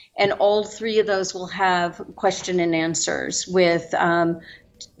Cinema. And all three of those will have question and answers with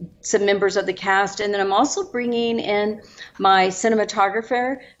some members of the cast. And then I'm also bringing in my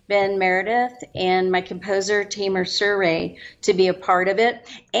cinematographer, Ben Meredith, and my composer, Tamer Surrey, to be a part of it.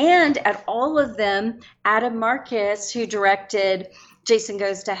 And at all of them, Adam Marcus, who directed Jason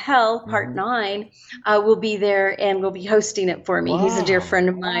Goes to Hell, Part 9, will be there and will be hosting it for me. Wow. He's a dear friend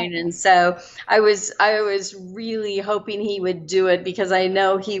of mine. And so I was really hoping he would do it because I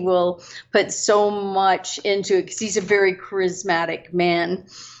know he will put so much into it because he's a very charismatic man.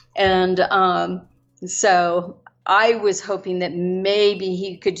 And so I was hoping that maybe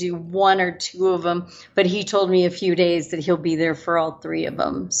he could do one or two of them, but he told me a few days that he'll be there for all three of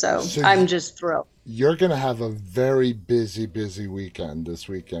them. So I'm just thrilled. You're going to have a very busy, busy weekend this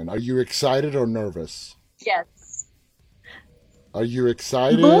weekend. Are you excited or nervous? Yes. Are you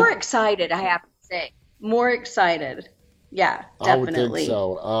excited? More excited, I have to say. More excited. Yeah, definitely. I would think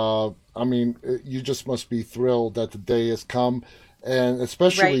so. I mean, you just must be thrilled that the day has come. And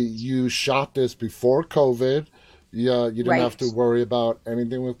especially you shot this before COVID. Yeah, you didn't have to worry about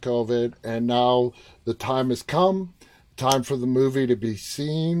anything with COVID. And now the time has come. Time for the movie to be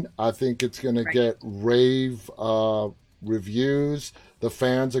seen. I think it's going to get rave reviews. The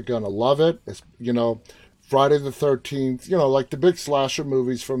fans are going to love it. It's, Friday the 13th, like the big slasher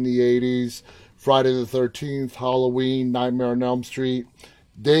movies from the 80s, Friday the 13th, Halloween, Nightmare on Elm Street.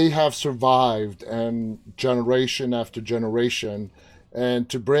 They have survived and generation after generation. And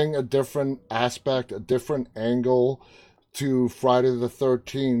to bring a different aspect, a different angle to Friday the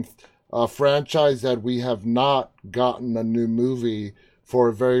 13th, a franchise that we have not gotten a new movie for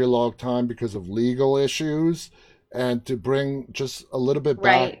a very long time because of legal issues, and to bring just a little bit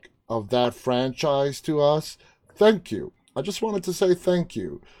back of that franchise to us. Thank you. I just wanted to say thank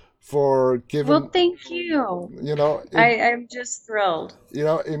you for giving. Well, thank you. I'm just thrilled.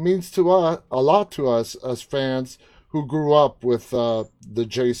 It means to us a lot to us as fans who grew up with the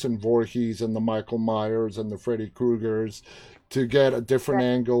Jason Voorhees and the Michael Myers and the Freddy Kruegers, to get a different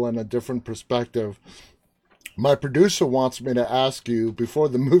angle and a different perspective. My producer wants me to ask you, before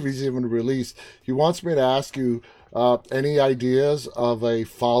the movie's even released, he wants me to ask you any ideas of a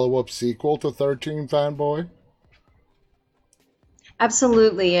follow-up sequel to 13 Fanboy?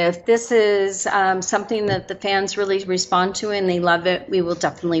 Absolutely. If this is something that the fans really respond to and they love it, we will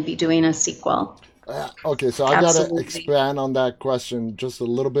definitely be doing a sequel. Okay, so I got to expand on that question just a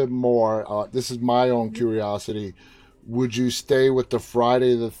little bit more. This is my own curiosity. Would you stay with the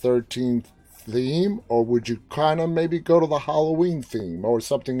Friday the 13th theme, or would you kind of maybe go to the Halloween theme or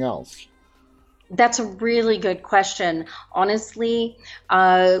something else? That's a really good question. Honestly,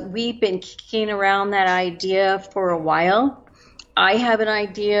 we've been kicking around that idea for a while. I have an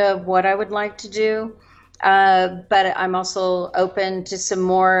idea of what I would like to do, but I'm also open to some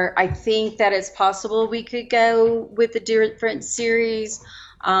more. I think that it's possible we could go with a different series.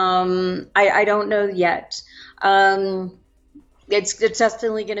 I don't know yet. It's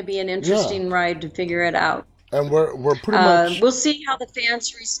definitely going to be an interesting ride to figure it out. And we're pretty much. We'll see how the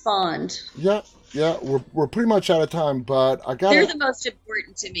fans respond. Yeah, we're pretty much out of time, but I got. They're the most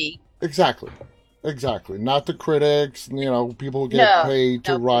important to me. Exactly. Not the critics. People get paid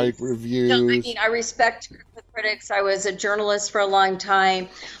to write reviews. No, I mean, I respect the critics. I was a journalist for a long time,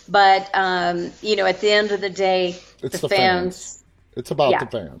 but at the end of the day, it's the fans. It's about the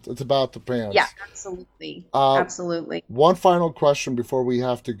fans. It's about the fans. Yeah, absolutely. Absolutely. One final question before we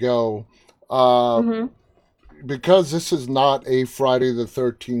have to go. Because this is not a Friday the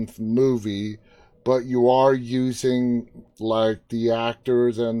 13th movie, but you are using like the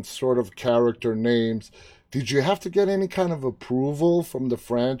actors and sort of character names, Did you have to get any kind of approval from the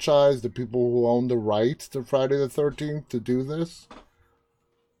franchise, the people who own the rights to Friday the 13th, to do this?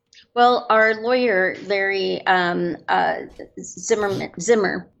 Well, our lawyer, Larry Zerner.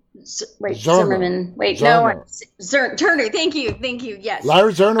 Zimmerman. Wait, no, Zerner. Turner. Thank you. Yes,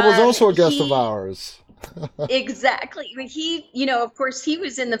 Larry Zerner was also a guest of he ours. exactly. He, of course, he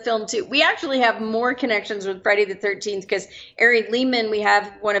was in the film too. We actually have more connections with Friday the 13th because Ari Lehman, we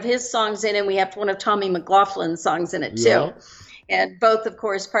have one of his songs in, and we have one of Tommy McLaughlin's songs in it too, Yeah. and both, of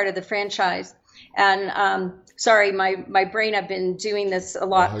course, part of the franchise. And sorry, my brain. I've been doing this a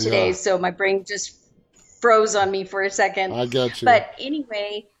lot today, Yeah. so my brain just froze on me for a second. I get you. But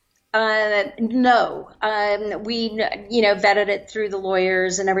anyway, no, we vetted it through the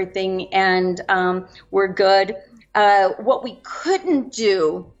lawyers and everything, and we're good. What we couldn't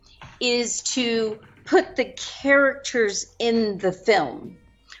do is to put the characters in the film,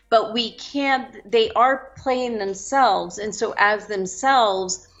 but we can. They are playing themselves, and so as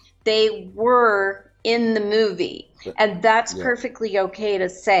themselves, they were in the movie, and that's Yeah. perfectly okay to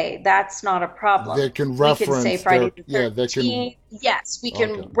say. That's not a problem. They can We can say reference their, Friday the yeah, they can, 13th. Yes, we okay.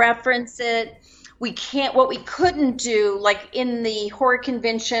 can reference it. We can't, what we couldn't do, like in the horror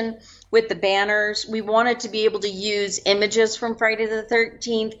convention with the banners, we wanted to be able to use images from Friday the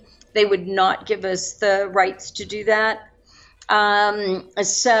 13th. They would not give us the rights to do that.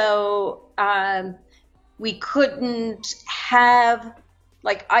 So we couldn't have,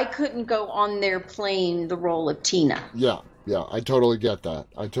 like, I couldn't go on there playing the role of Tina, Yeah, yeah, I totally get that.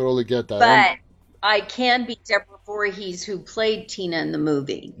 I totally get that. And but I can be Deborah Voorhees, who played Tina in the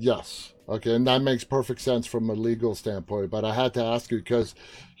movie. yes, okay, and that makes perfect sense from a legal standpoint. But I had to ask you because,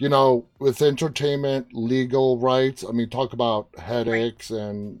 with entertainment, legal rights, I mean, talk about Right. headaches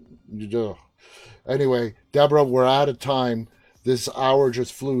and you do. Anyway, Deborah, we're out of time. This hour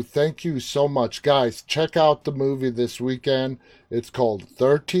just flew. Thank you so much. Guys, check out the movie this weekend. It's called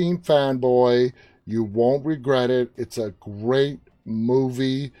 13 Fanboy. You won't regret it. It's a great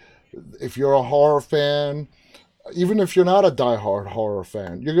movie. If you're a horror fan, even if you're not a diehard horror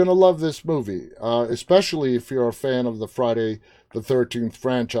fan, you're going to love this movie. Especially if you're a fan of the Friday the 13th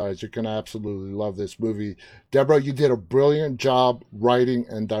franchise, you can absolutely love this movie. Deborah, you did a brilliant job writing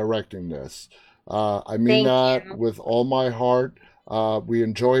and directing this. I mean Thank that you. with all my heart. We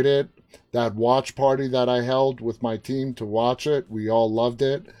enjoyed it. That watch party that I held with my team to watch it, we all loved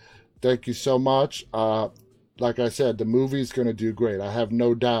it. Thank you so much. Like I said, the movie's going to do great. I have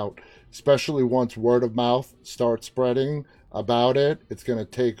no doubt, especially once word of mouth starts spreading about it, it's going to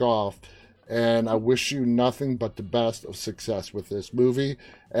take off. And I wish you nothing but the best of success with this movie.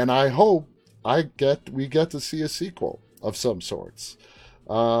 And I hope we get to see a sequel of some sorts.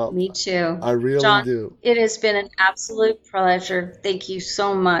 Uh, Me too. I really John, do. it has been an absolute pleasure. Thank you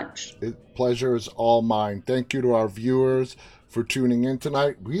so much. Pleasure is all mine. Thank you to our viewers for tuning in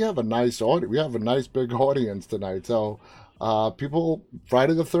tonight. We have a nice audience. We have a nice big audience tonight. So, people,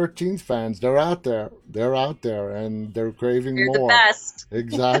 Friday the 13th fans, they're out there. They're out there and they're craving You're the more. best.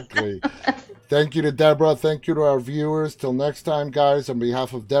 Exactly. Thank you to Deborah. Thank you to our viewers. Till next time, guys, on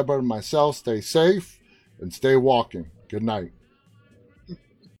behalf of Deborah and myself, stay safe and stay walking. Good night.